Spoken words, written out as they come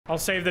I'll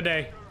save the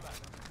day.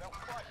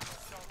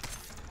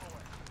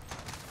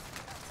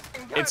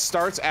 It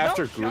starts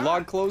after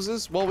Gulag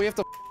closes? Well, we have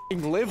to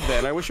live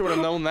then. I wish I would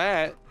have known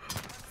that.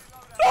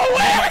 No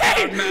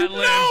way!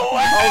 No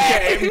way!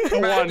 Okay,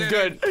 one,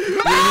 good.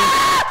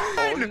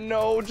 Oh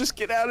no, just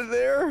get out of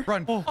there.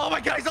 Run. Oh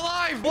my God, he's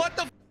alive! What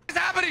the f is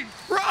happening?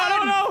 Run! I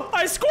don't know.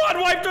 I squad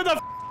wiped with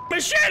a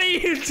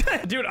machete.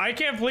 Dude, I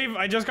can't believe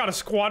I just got a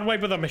squad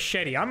wipe with a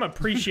machete. I'm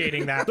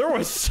appreciating that. There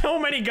was so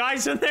many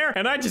guys in there,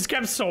 and I just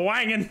kept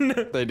swanging.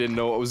 They didn't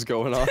know what was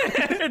going on.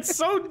 It's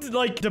so,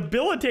 like,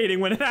 debilitating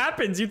when it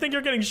happens. You think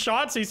you're getting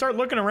shot, so you start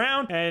looking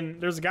around, and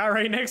there's a guy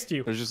right next to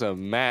you. There's just a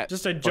mat.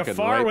 Just a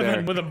Jafar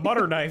right with a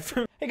butter knife.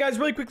 Hey guys,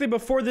 really quickly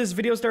before this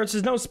video starts,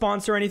 there's no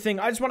sponsor or anything.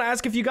 I just want to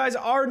ask if you guys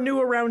are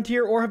new around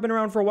here or have been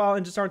around for a while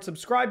and just aren't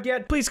subscribed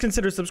yet, please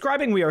consider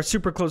subscribing. We are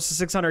super close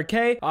to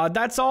 600K.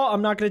 That's all.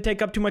 I'm not going to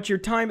take up too much of your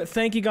time.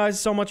 Thank you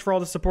guys so much for all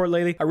the support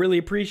lately. I really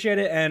appreciate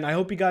it, and I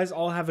hope you guys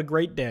all have a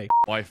great day.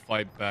 Wife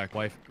fight back.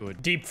 Wife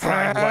good. Deep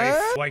fried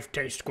wife. Wife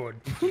tastes good.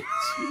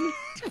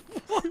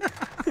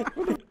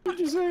 What did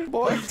you say,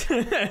 boy?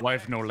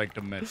 Wife no like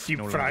the mess. Deep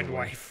no fried like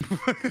wife.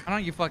 Why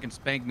don't you fucking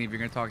spank me if you're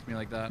gonna talk to me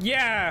like that?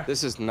 Yeah.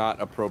 This is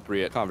not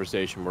appropriate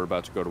conversation. We're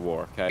about to go to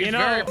war, okay? You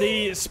know,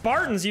 the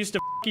Spartans used to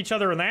each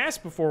other in the ass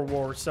before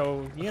war,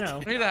 so, you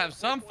know. We need to have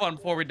some fun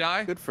before we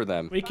die. Good for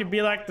them. We could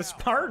be like the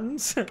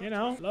Spartans, you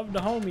know, love the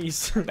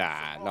homies.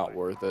 Nah, not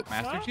worth it.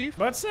 Master Chief?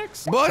 Butt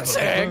sex? Butt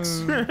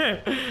sex!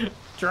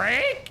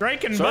 Drake?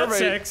 Drake and butt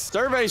sex.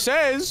 Survey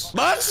says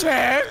butt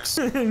sex!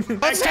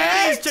 Butt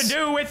sex! Activities to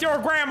do with your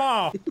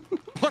grandma.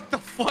 What the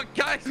fuck,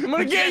 guys? I'm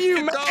gonna get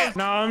you, man!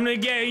 No, I'm gonna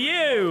get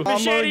you.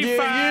 Machete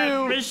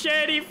fight.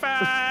 Machete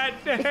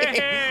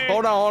fight.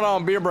 Hold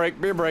on. Beer break.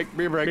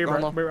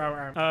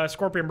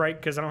 Scorpion break,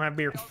 because I don't have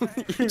beer.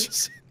 You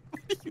just...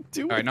 What are you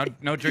doing? All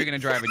right, no drinking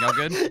and driving. Y'all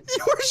good? You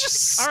were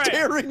just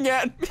staring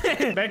at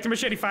me. Back to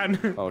machete fight.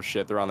 Oh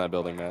shit, they're on that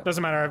building, man.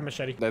 Doesn't matter, I have a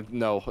machete.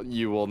 No,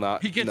 you will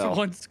not. He gets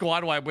one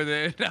squad wipe with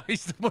it. Now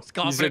he's the most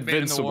confident man in the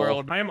invincible.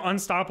 world. I am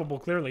unstoppable,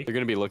 clearly. They're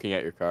gonna be looking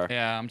at your car.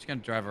 Yeah, I'm just gonna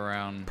drive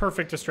around.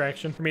 Perfect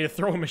distraction for me to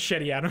throw a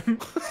machete at him.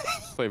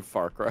 Play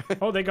Far Cry.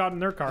 Oh, they got in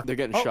their car. They're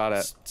getting shot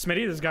at.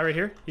 Smitty, this guy right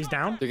here, he's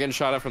down. They're getting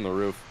shot at from the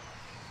roof.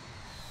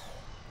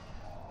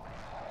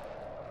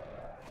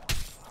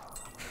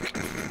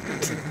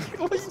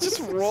 Why don't you just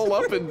roll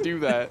up and do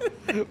that?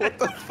 What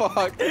the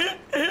fuck?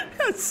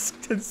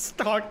 It's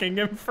stalking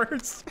him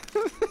first.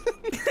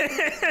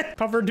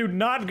 Puffer, do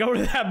not go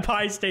to that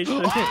buy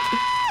station.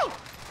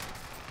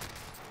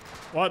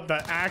 What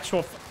the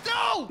actual?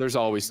 No! There's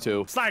always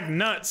two. It's like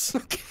nuts.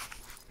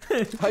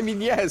 I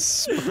mean,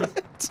 yes.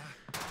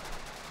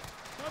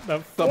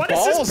 The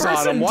balls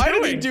on him. Why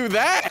did he do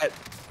that?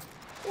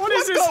 What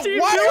is this team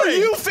Why doing? are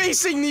you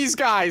facing these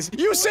guys?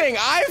 You saying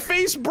I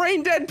face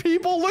brain dead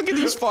people? Look at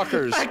these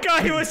fuckers. That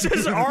guy was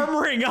just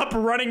armoring up,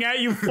 running at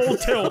you full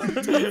tilt.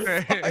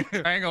 I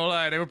ain't gonna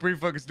lie, they were pretty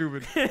fucking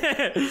stupid.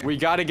 We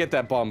gotta get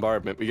that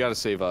bombardment. We gotta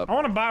save up. I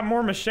want to buy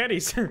more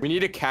machetes. We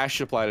need a cash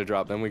supply to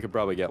drop, then we could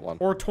probably get one.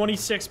 Or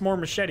 26 more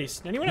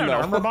machetes. Anyone have an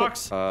armor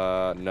box? No,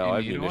 I have You know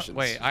what? munitions.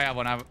 Wait, I have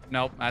one.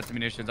 Nope, that's the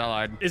munitions. I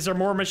lied. Is there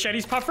more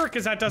machetes, Puffer?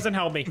 Because that doesn't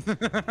help me.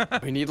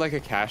 We need like a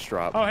cash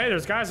drop. Oh, hey,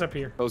 there's guys up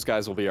here. Those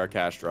guys will be our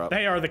cash drop.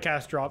 They are the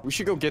cash drop. We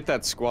should go get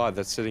that squad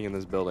that's sitting in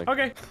this building.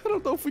 Okay. I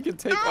don't know if we can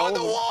take They're all on the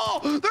of them.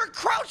 wall! They're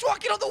crouch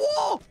walking on the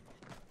wall!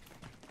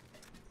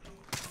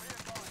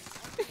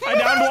 I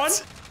downed one.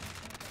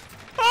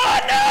 Oh,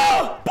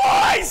 no!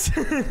 Boys!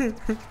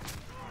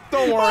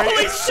 Don't worry.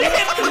 Holy shit!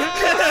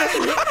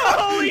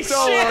 Holy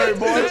Don't shit! worry,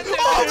 boys.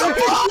 Oh, the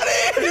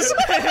bodies!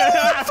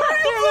 That's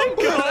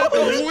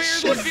a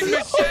weird looking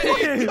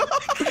machete!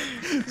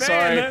 Man,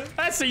 Sorry.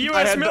 that's the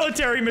U.S.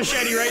 military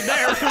machete right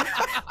there.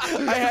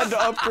 I had to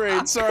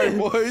upgrade. Sorry,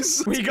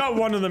 boys. We got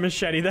one of the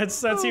machete. That's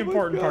the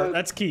important part.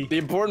 That's key. The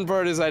important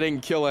part is I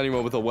didn't kill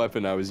anyone with a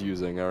weapon I was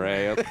using,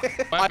 alright?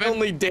 I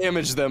only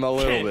damaged them a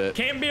little bit.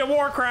 Can't be a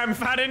war crime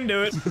if I didn't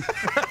do it.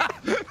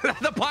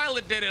 The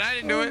pilot did it. I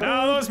didn't do it.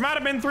 No, those might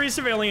have been 3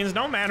 civilians.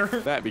 Don't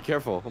matter. Matt, be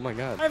careful. Oh my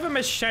god. I have a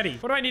machete.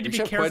 What do I need to be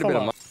You have quite a careful bit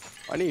of? of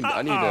I need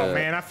Oh, to...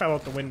 man, I fell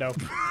out the window.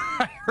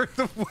 I heard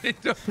the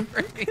window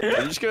break.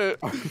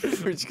 Are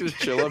we just gonna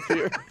chill up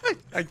here?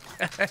 I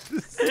guess.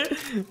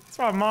 That's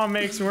why mom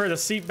makes me wear the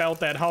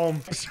seatbelt at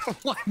home.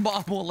 My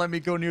mom won't let me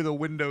go near the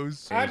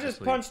windows. I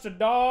just punched a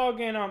dog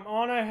and I'm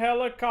on a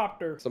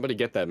helicopter. Somebody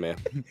get that man.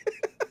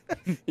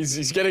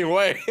 He's getting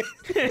away.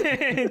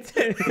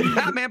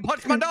 Batman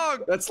punched my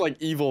dog. That's like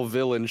evil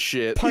villain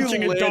shit.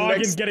 Punching a dog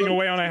and getting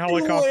away on a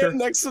helicopter. You land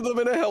next to them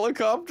in a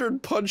helicopter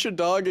and punch a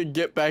dog and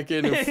get back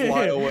in and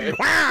fly away.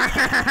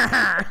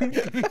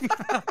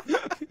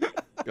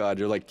 God,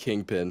 you're like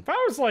Kingpin. If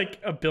I was like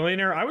a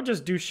billionaire, I would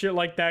just do shit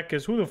like that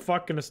because who the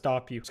fuck gonna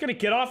stop you? Just gonna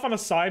get off on a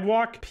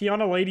sidewalk, pee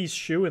on a lady's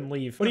shoe, and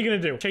leave. What are you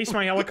gonna do? Chase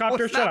my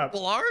helicopter? Was Shut that up.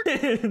 Blarg?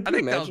 I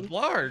think that was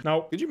Blarg.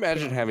 No. Could you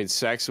imagine having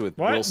sex with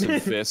What? Wilson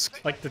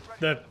Fisk? Like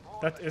the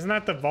Isn't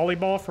that the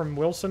volleyball from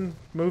Wilson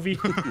movie?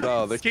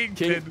 No, the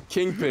Kingpin.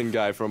 Kingpin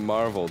guy from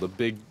Marvel, the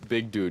big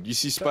dude. You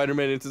see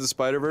Spider-Man Into the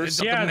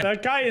Spider-Verse? Yeah,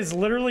 that guy is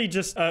literally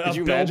just a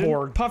you imagine?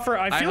 billboard. Puffer,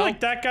 I feel like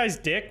hope- that guy's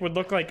dick would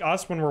look like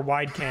us when we're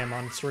wide cam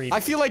on stream. I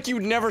feel like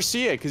you'd never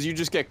see it because you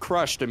just get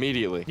crushed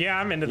immediately. Yeah,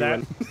 I'm into that.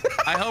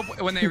 I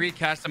hope when they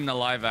recast him in the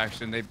live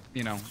action, they,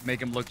 you know,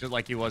 make him look just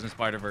like he was in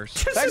Spider-Verse.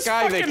 Just That this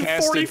guy they fucking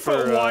casted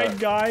 40-foot for, wide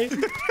guy.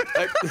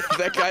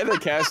 That guy they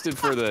casted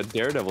for the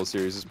Daredevil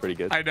series is pretty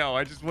good. I know.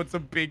 I just want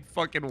some big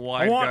fucking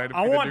wide guy to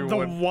I be want the the new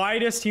one.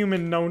 widest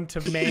human known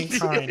to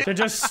mankind to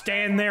just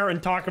stand there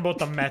and talk about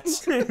the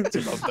Mets.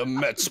 Love the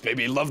Mets,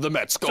 baby. Love the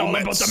Mets. Go It's all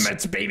Mets. about the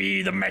Mets,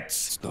 baby. The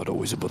Mets. It's not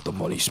always about the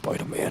money,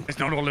 Spider-Man. It's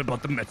not all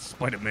about the Mets,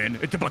 Spider-Man.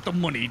 It's about the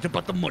money. It's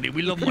about the money.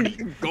 We love money.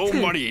 Go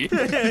money.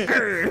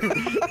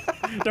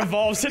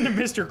 Devolves into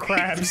Mr.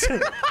 Krabs.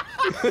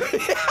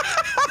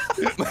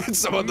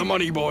 It's about the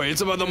money, boy.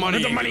 It's about the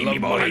money. The money, Love me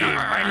boy.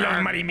 I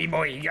love money, me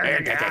boy.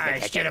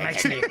 Shit, I'm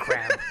actually a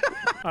crab.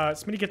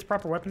 Smitty gets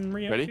proper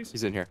weaponry. Ready? Please.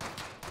 He's in here.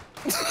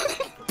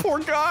 Poor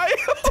guy.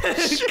 Oh,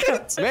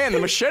 shit. Man, the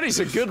machete's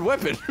a good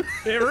weapon.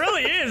 It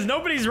really is.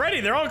 Nobody's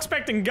ready. They're all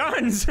expecting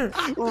guns.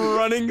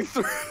 Running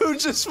through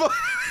just.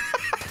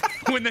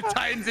 When the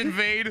Titans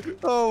invade.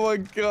 Oh my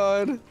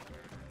god.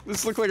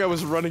 This looked like I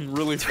was running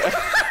really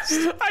fast.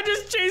 I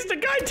just chased a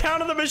guy down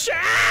to the machete.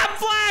 Ah,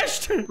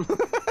 flashed!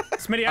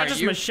 Smitty, I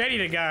just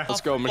macheted a guy. Let's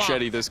go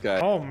machete this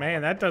guy. Oh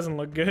man, that doesn't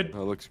look good.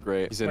 Oh, looks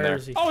great. He's in Where there.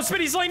 is he? Oh,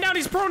 Smitty's laying down.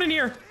 He's prone in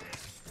here.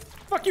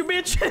 Fuck you,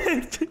 bitch.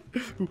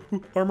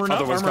 Armoring up,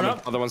 Other one's armoring coming.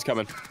 up. Other one's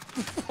coming.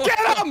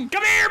 Get him!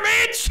 Come here,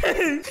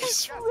 bitch!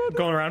 He's running.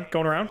 Going around,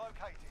 going around.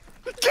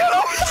 Get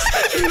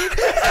him!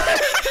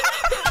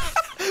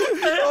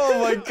 Oh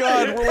my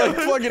god, we're like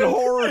fucking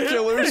horror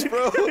killers,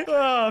 bro.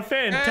 Oh,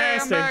 Hey, I'm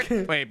fantastic.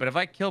 back. Wait, but if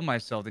I kill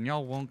myself, then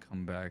y'all won't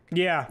come back.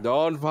 Yeah.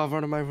 Don't fall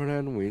for my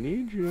friend, we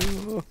need you.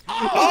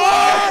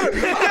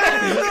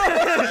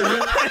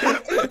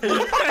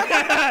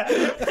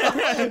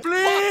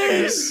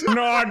 Please!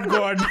 Not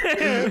good.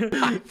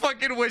 I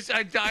fucking wish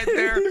I died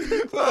there.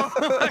 Oh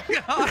my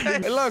god.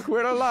 Hey, look,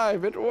 we're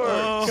alive. It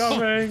works.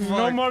 Coming.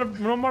 fuck.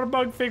 No more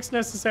bug fix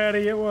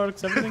necessary. It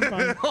works. Everything's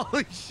fine.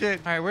 Holy shit.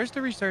 All right, where's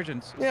the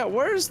resurgence? Yeah,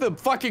 where's the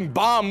fucking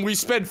bomb we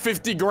spent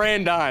 50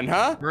 grand on,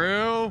 huh?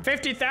 Bro.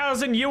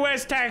 50,000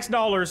 US tax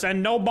dollars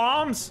and no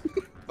bombs?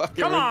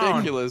 Fucking Come on.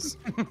 ridiculous.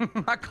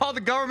 I called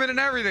the government and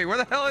everything. Where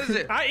the hell is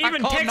it? I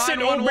even called texted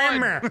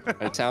 911. Obama.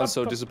 That town's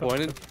so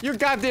disappointed. You're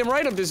goddamn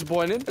right I'm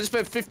disappointed. I just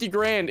spent 50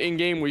 grand in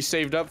game we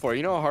saved up for.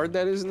 You know how hard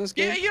that is in this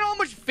game? Yeah, you know how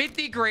much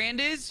 50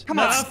 grand is? Come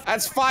Enough. on.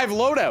 That's 5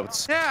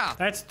 loadouts. Yeah.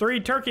 That's 3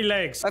 turkey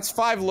legs. That's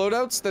 5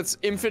 loadouts. That's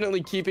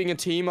infinitely keeping a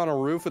team on a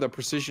roof with a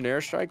precision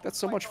airstrike. That's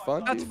so much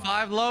fun. That's dude.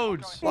 5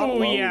 loads. lot of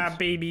Oh yeah, loads.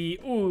 baby.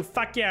 Ooh,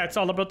 fuck yeah, it's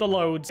all about the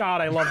loads.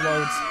 God, I love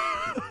loads.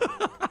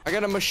 I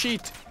got a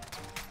machete.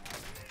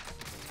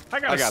 I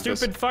got I a got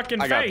stupid this.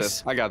 fucking I got face.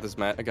 this. I got this,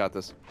 Matt. I got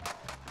this.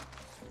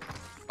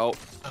 Oh,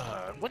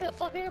 Where the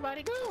fuck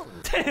everybody go?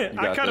 I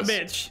got cut a this.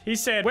 bitch. He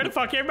said, where the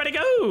fuck everybody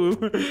go?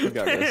 you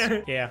got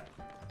this. Yeah.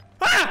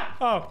 Ah!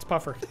 Oh, it's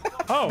Puffer.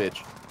 Oh.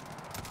 Bitch.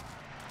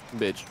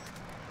 Bitch.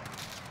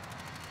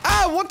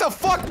 Ah, what the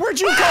fuck? Where'd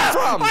you come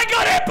from? I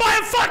got hit by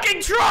a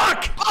fucking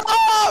truck!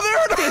 Oh,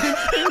 there it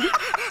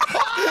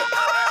is!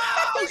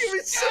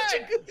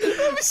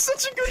 That'd be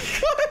such a good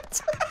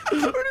cut.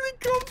 Where did he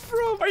come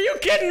from? Are you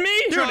kidding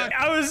me? Dude, Truck.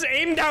 I was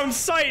aimed down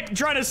sight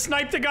trying to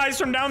snipe the guys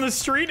from down the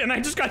street and I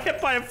just got hit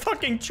by a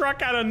fucking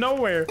truck out of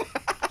nowhere.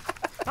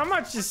 How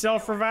much is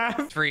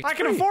self-revive? Free. I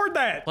can Free. afford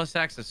that. Plus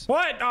taxes.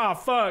 What? Oh,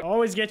 fuck.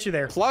 Always get you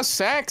there. Plus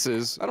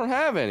saxes? I don't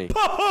have any.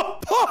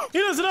 He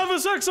doesn't have a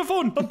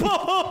saxophone.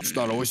 It's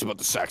not always about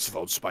the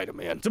saxophone,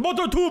 Spider-Man. It's about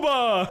the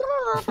tuba.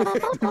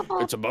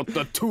 It's about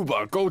the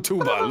tuba. Go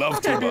tuba. Love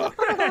tuba.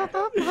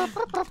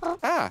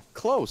 Ah,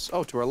 close.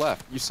 Oh, to our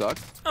left. You suck.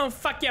 Oh,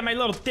 fuck yeah, my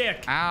little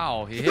dick.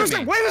 Ow, he hit Wait,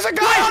 me. there's a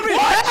guy on me!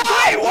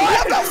 Hey,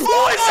 what the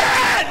fuck is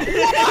that?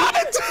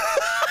 What?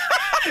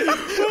 Who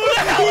the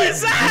hell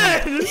is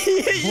that?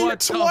 He hit you What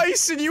the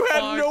twice and you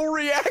had fuck? no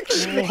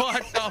reaction.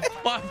 What the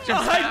fuck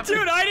just happened?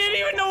 Dude, I didn't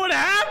even know what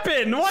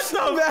happened. What the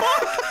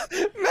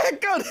fuck?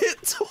 Matt got hit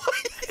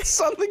twice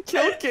on the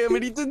kill cam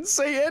and he didn't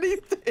say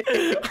anything.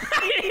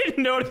 I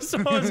didn't notice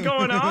what was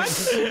going on. I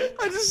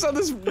just saw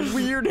this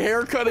weird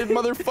haircutted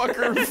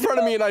motherfucker in front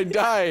of me and I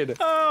died.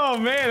 Oh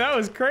man, that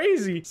was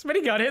crazy.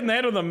 Somebody got hit in the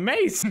head with a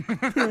mace.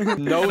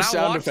 No I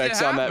sound watched it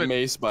effects on that happen.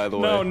 mace, by the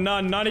way. No,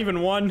 none, not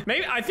even one.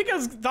 Maybe I think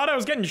thought I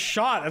was getting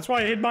shot. That's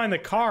why I hid behind the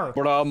car.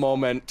 For a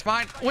moment.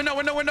 Fine. Window.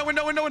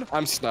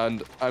 I'm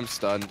stunned. I'm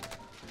stunned.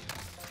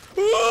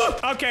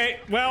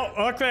 Okay, well,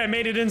 luckily I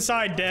made it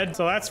inside dead,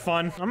 so that's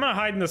fun. I'm gonna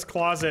hide in this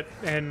closet,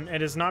 and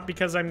it is not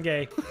because I'm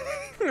gay.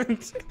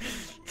 Man,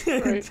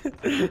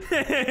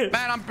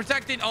 I'm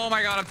protecting. Oh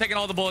my god, I'm taking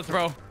all the bullets,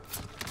 bro.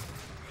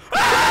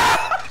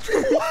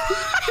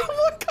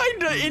 What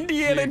kind of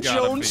Indiana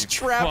Jones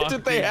trap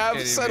did they have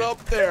set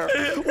up there?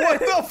 What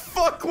the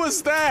fuck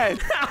was that?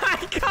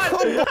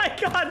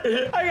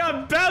 I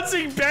got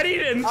bouncing Betty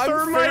and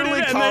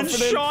thermited and then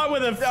shot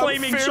with a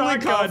flaming shotgun.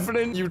 I'm fairly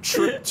confident you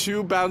tripped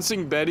 2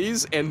 bouncing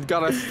Bettys and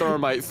got a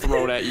thermite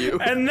thrown at you.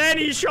 And then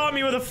he shot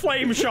me with a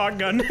flame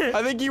shotgun.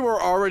 I think you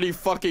were already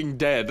fucking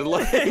dead.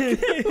 Like,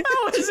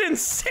 that was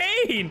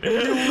insane.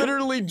 You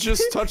literally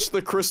just touched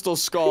the crystal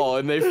skull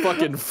and they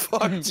fucking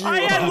fucked you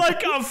I up. had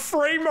like a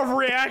frame of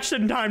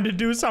reaction time to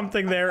do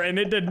something there and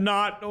it did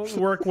not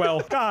work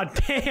well. God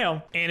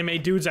damn.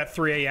 Anime dudes at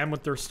 3 a.m.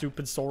 with their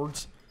stupid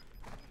swords.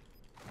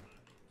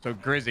 So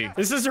Grizzy.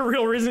 This is the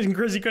real reason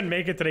Grizzy couldn't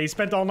make it today. He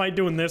spent all night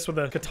doing this with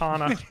a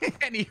katana.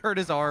 And he hurt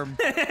his arm.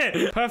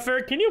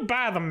 Puffer, can you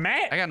buy the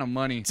mat? I got no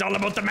money. It's all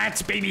about the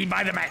mats, baby.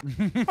 Buy the mat.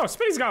 Oh,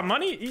 Spitty's got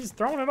money. He's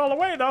throwing it all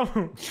away,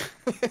 though.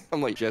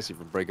 I'm like Jesse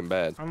from Breaking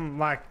Bad. I'm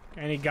like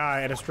any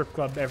guy at a strip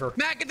club ever.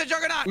 Matt, get the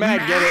juggernaut!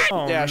 Matt, get it.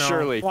 Oh, yeah, no.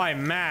 surely. Why,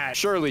 Matt?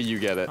 Surely you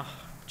get it. Oh,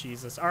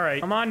 Jesus. All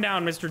right. Come on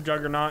down, Mr.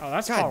 Juggernaut. Oh,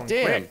 that's God falling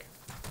damn. quick.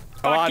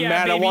 Come on, yeah,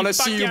 Matt, baby. I want to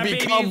Fuck see you yeah,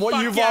 become baby. what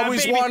Fuck you've yeah,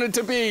 always baby. wanted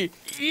to be.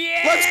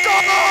 Yeah! Let's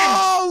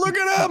go! Look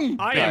at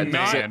him! I am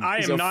not. man. I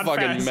He's am a not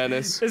fucking fast.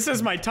 menace. This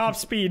is my top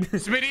speed.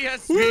 Smitty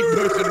has speed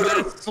boost and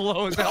that's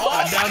slow as hell.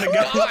 Oh, down my to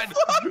go. God.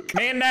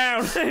 Man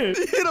down. Hit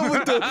him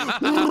with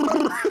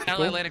the...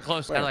 LA landed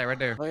close. LA right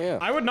there. Oh, yeah.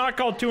 I would not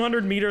call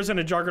 200 meters in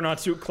a Juggernaut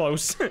suit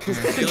close. See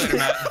you later,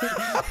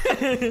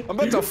 Matt. I'm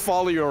about to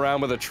follow you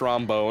around with a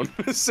trombone.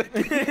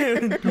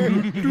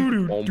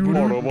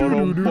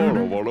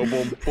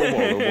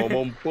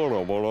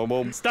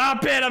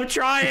 Stop it! I'm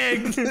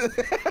trying.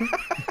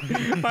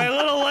 My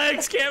little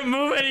legs can't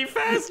move any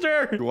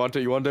faster. You want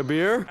a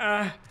beer?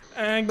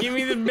 Give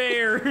me the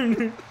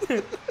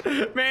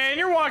bear. Man,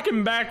 you're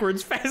walking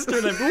backwards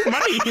faster than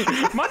money.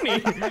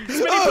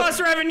 Smitty plus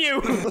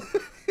revenue.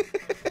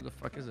 What the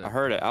fuck is it? I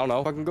heard it. I don't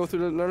know. I can go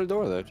through another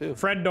door there too.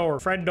 Fred door.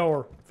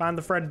 Find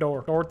the Fred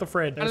door. Door with the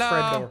Fred. There's Fred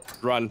Hello? door.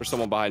 Run. There's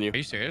someone behind you. Are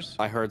you serious?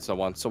 I heard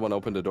someone. Someone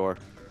opened a door.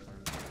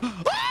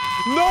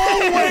 No,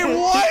 wait,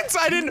 what?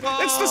 I didn't.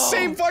 It's the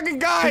same fucking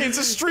guy. It's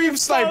a stream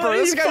sniper.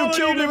 This guy who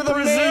killed me with a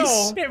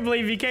mace. Can't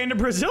believe he came to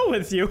Brazil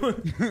with you.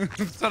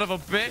 Son of a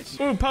bitch.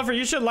 Ooh, Puffer,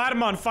 you should light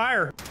him on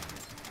fire.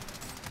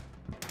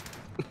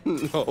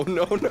 No.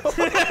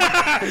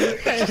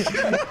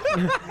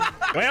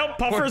 Well,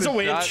 Puffer's a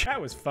witch. shot.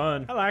 That was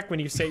fun. I like when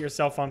you set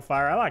yourself on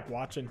fire. I like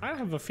watching. I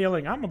have a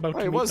feeling I'm about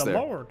to meet the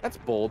Lord. That's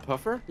bold,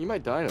 Puffer. You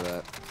might die to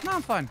that. No,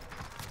 I'm fine.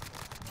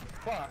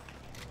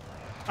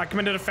 I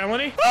committed a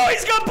felony. Oh,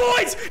 he's got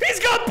boys! He's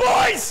got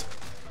boys!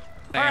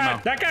 All Ammo.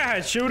 right, that guy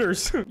has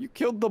shooters. You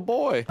killed the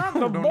boy. The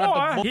No, boy.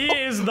 not the boy. He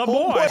is the My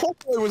boy.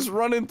 boy was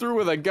running through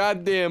with a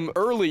goddamn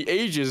early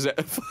ages.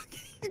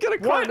 He's got a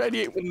car What?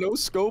 98 with no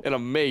scope and a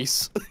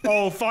mace.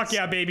 Oh, fuck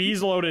yeah, baby.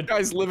 He's loaded.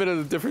 Guy's living in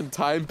a different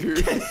time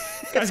period.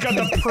 Guy's got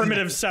the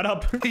primitive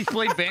setup. He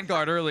played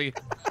Vanguard early.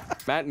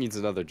 Matt needs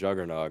another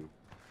juggernog.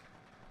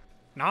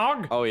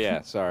 Nog? Oh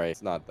yeah, sorry,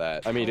 it's not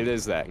that. I mean, it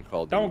is that in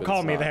Call of Duty, Don't but call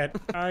it's me not.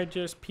 that. I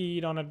just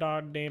peed on a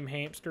goddamn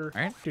hamster.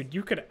 Alright. Dude,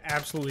 you could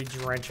absolutely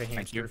drench a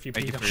hamster you. if you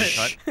Thank you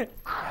peed for on your it.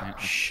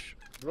 cut. Shh.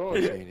 Don't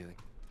say anything.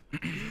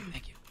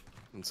 Thank you.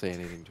 Don't say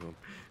anything to him.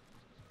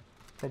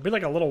 It'll be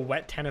like a little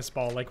wet tennis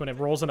ball, like when it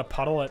rolls in a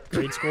puddle at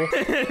grade school.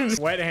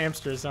 Wet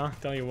hamsters, huh?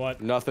 Tell you what.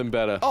 Nothing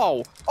better.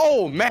 Oh,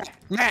 Matt.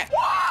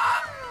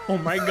 Oh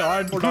my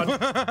god, we're done.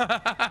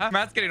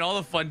 Matt's getting all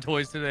the fun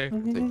toys today.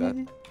 Take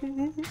that.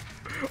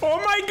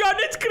 Oh my god,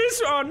 it's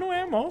Christmas. Oh, no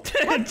ammo.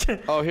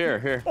 Oh,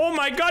 here. Oh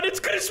my god, it's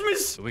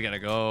Christmas. So we gotta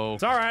go.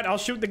 It's alright, I'll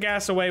shoot the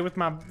gas away with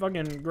my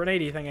fucking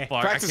grenade thingy.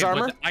 Fuck, Practice I can't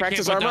armor? put- I can't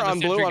Practice put armor down the on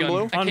blue, sentry on gun. blue?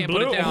 I On can't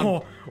blue? put it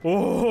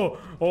down.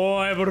 Oh,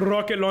 I have a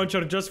rocket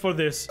launcher just for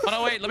this. Oh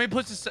no, wait. Let me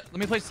place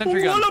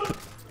sentry gun. Wallop.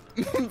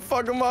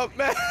 Fuck him up,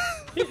 Matt.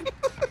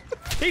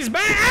 He's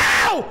back.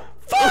 Ow!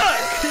 Fuck!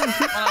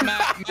 Hold on,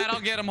 Matt. Matt,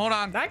 I'll get him. Hold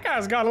on. That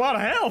guy's got a lot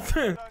of health.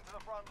 Turn to the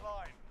front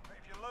line. But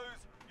if you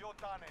lose, you're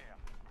done here.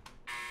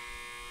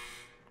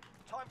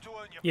 Time to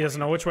earn your He doesn't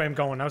know which way I'm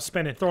going. I was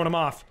spinning, throwing him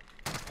off.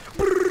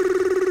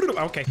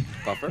 Okay.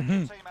 Buffer.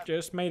 team at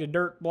Just made a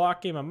dirt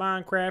block in my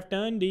Minecraft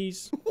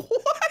undies.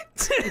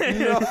 What?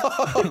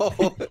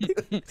 No.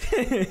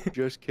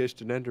 Just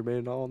kissed an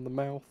Enderman on the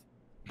mouth.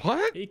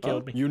 What? He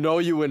killed me. You know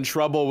you in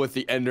trouble with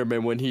the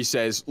Enderman when he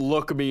says,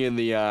 "Look me in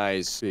the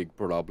eyes." Big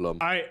problem.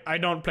 I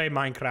don't play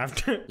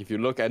Minecraft. If you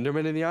look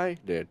Enderman in the eye,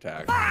 they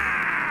attack.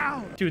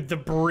 Dude, the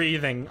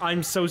breathing.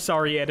 I'm so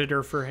sorry,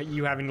 editor, for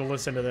you having to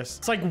listen to this.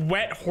 It's like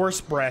wet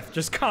horse breath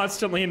just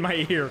constantly in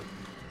my ear.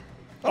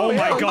 Oh yeah,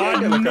 my okay,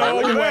 god, in the car. no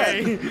Look at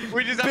way.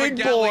 We just have a Big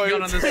Gatling boy,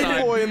 gun on the big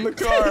side. boy in the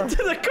car.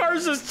 The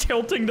car's just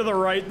tilting to the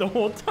right the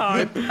whole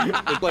time.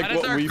 It's like That is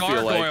what our we feel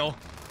like. gargoyle.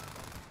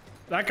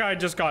 That guy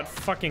just got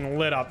fucking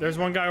lit up. There's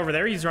one guy over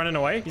there. He's running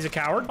away. He's a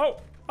coward.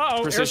 Oh,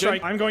 uh-oh, Precision.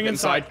 airstrike. I'm going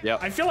inside.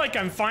 Yep. I feel like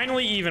I'm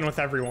finally even with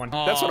everyone.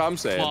 That's what Aw, I'm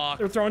saying. fuck.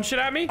 They're throwing shit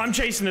at me. I'm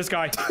chasing this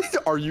guy.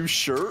 Are you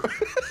sure?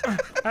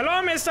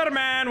 Hello, Mr.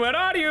 Man. Where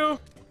are you?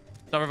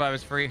 Self revive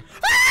is free.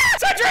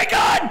 Sentry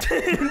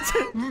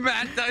gun!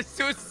 Matt does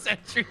to a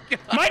sentry gun.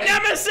 My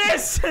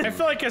nemesis! I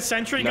feel like a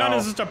sentry gun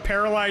is just a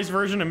paralyzed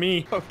version of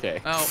me.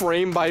 Okay. Oh.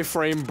 Frame by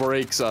frame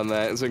breaks on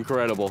that. It's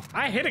incredible.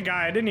 I hit a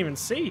guy I didn't even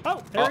see.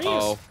 Oh, there he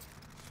is.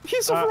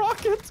 He's a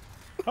rocket.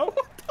 Oh.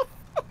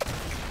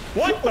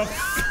 What the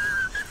f-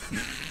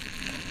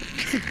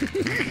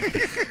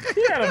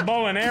 He had a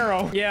bow and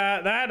arrow.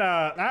 Yeah,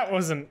 that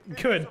wasn't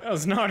good. That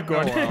was not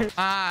good. Oh,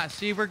 well.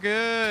 See, we're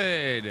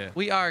good.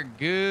 We are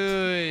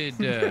good.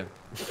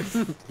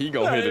 He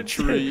gonna hit a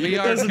tree. We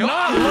are Does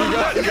not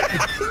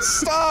look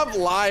Stop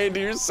lying to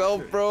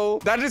yourself, bro.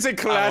 That is a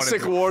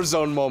classic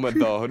Warzone moment,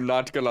 though.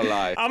 Not gonna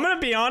lie. I'm gonna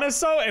be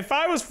honest though, if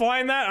I was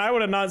flying that, I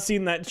would have not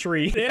seen that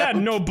tree. It had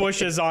no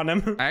bushes on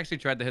him. I actually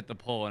tried to hit the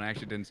pole and I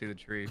actually didn't see the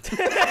tree.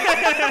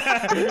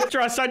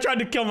 Trust, I tried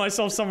to kill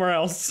myself somewhere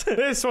else.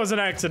 This was an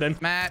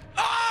accident. Matt.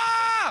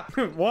 Ah!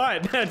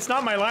 What? It's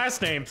not my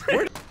last name.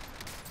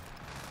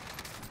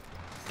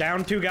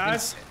 Down 2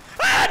 guys.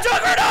 Ah,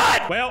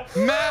 Juggernaut! Well,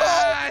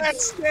 Matt!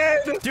 That's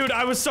dead. dude,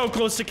 I was so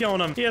close to killing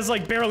him. He has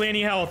like barely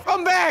any health.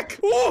 I'm back.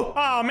 Ooh!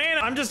 Oh man,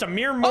 I'm just a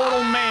mere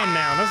mortal man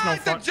now. That's no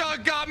The fun.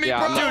 jug got me,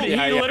 Yeah, bro. no, Dude,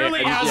 yeah, he yeah,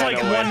 literally yeah, has yeah, like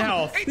no way. 1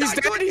 health. He's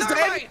dead, he's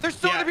dead. There's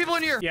still other people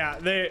in here. Yeah,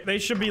 they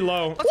should be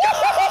low.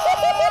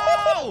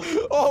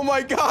 Oh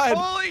my god.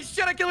 Holy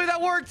shit, I can't believe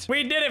that worked.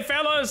 We did it,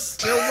 fellas.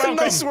 You're welcome.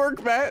 Nice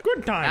work, Matt.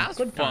 Good time. That was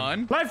Good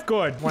time. fun. Life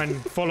good when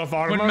full of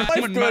armor. Matt-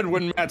 Life When good Matt-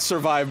 when Matt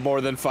survived more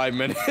than 5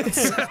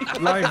 minutes.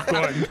 Life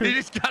good. You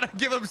just gotta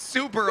give him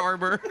super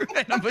armor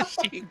and a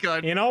machine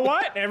gun. You know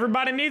what?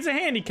 Everybody needs a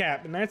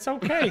handicap, and that's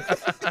okay.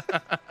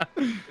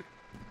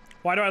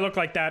 Why do I look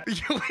like that?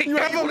 You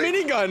have a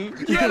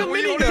minigun. You have a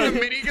We don't have a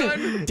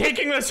minigun?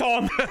 Taking this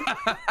home.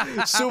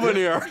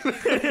 Souvenir.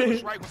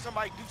 It's right when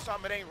somebody do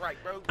something that ain't right,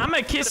 bro. I'm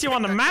gonna kiss you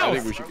on the I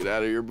think we mouth. should get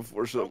out of here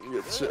before something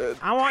gets said.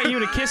 I want you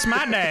to kiss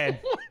my dad.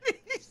 What did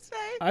he say?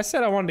 I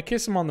said I wanted to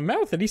kiss him on the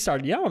mouth, and he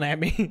started yelling at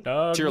me.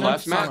 To your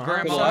left, Matt.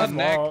 Grandma's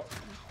neck.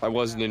 I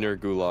wasn't in your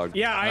gulag.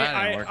 Yeah,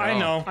 That didn't work I at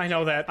know. all. I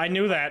know that. I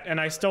knew that, and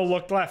I still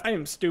looked left. I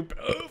am stupid.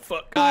 Oh,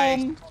 fuck.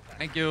 Boom.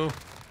 Thank you.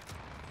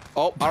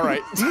 Oh, all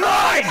right.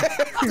 Nine!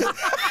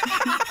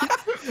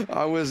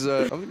 I was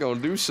gonna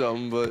do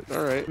something, but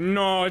all right.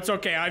 No, it's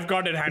okay. I've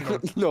got it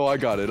handled. No, I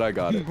got it. I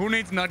got it. Who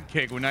needs nut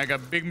cake when I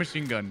got big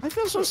machine gun? I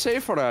feel so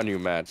safe around you,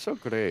 Matt. So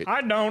great.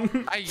 I don't.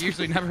 I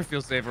usually never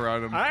feel safe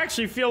around him. I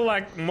actually feel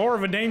like more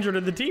of a danger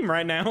to the team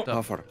right now.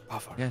 Puffer.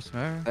 Yes,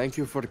 sir. Thank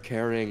you for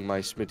carrying my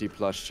SMII7Y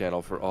Plus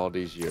channel for all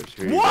these years.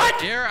 Here you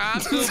What? You're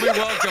absolutely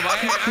welcome.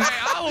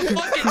 I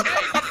will fucking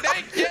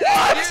thank you.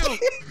 Thank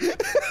you.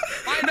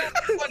 I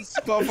know what's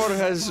go. Puffer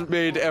has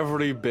made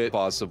every bit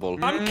possible.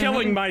 I'm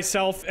killing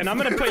myself, and I'm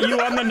gonna put you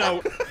on the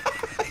note.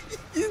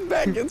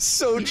 Matt gets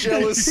so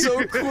jealous so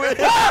quick.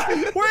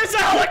 Where's the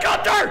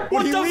helicopter?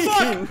 What do you the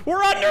mean? fuck?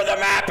 We're under the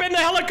map, and the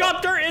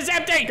helicopter is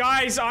empty.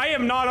 Guys, I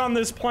am not on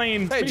this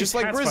plane. Hey, just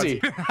like Grizzy.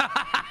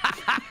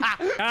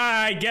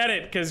 I get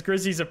it, because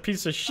Grizzy's a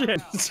piece of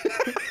shit.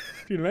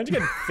 Dude, imagine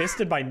getting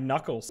fisted by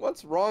Knuckles.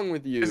 What's wrong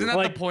with you? Isn't that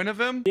Like- the point of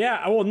him?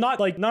 Yeah, well, not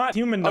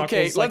human Knuckles.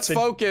 Okay, like let's the-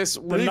 focus.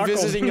 Knuckles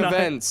Revisiting nut.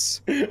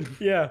 events.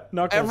 Yeah,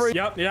 Knuckles. Every-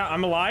 Yep, yeah,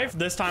 I'm alive.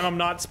 This time I'm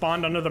not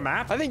spawned under the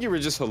map. I think you were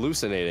just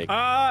hallucinating.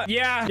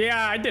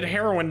 Yeah, I did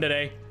heroin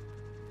today.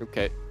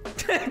 Okay.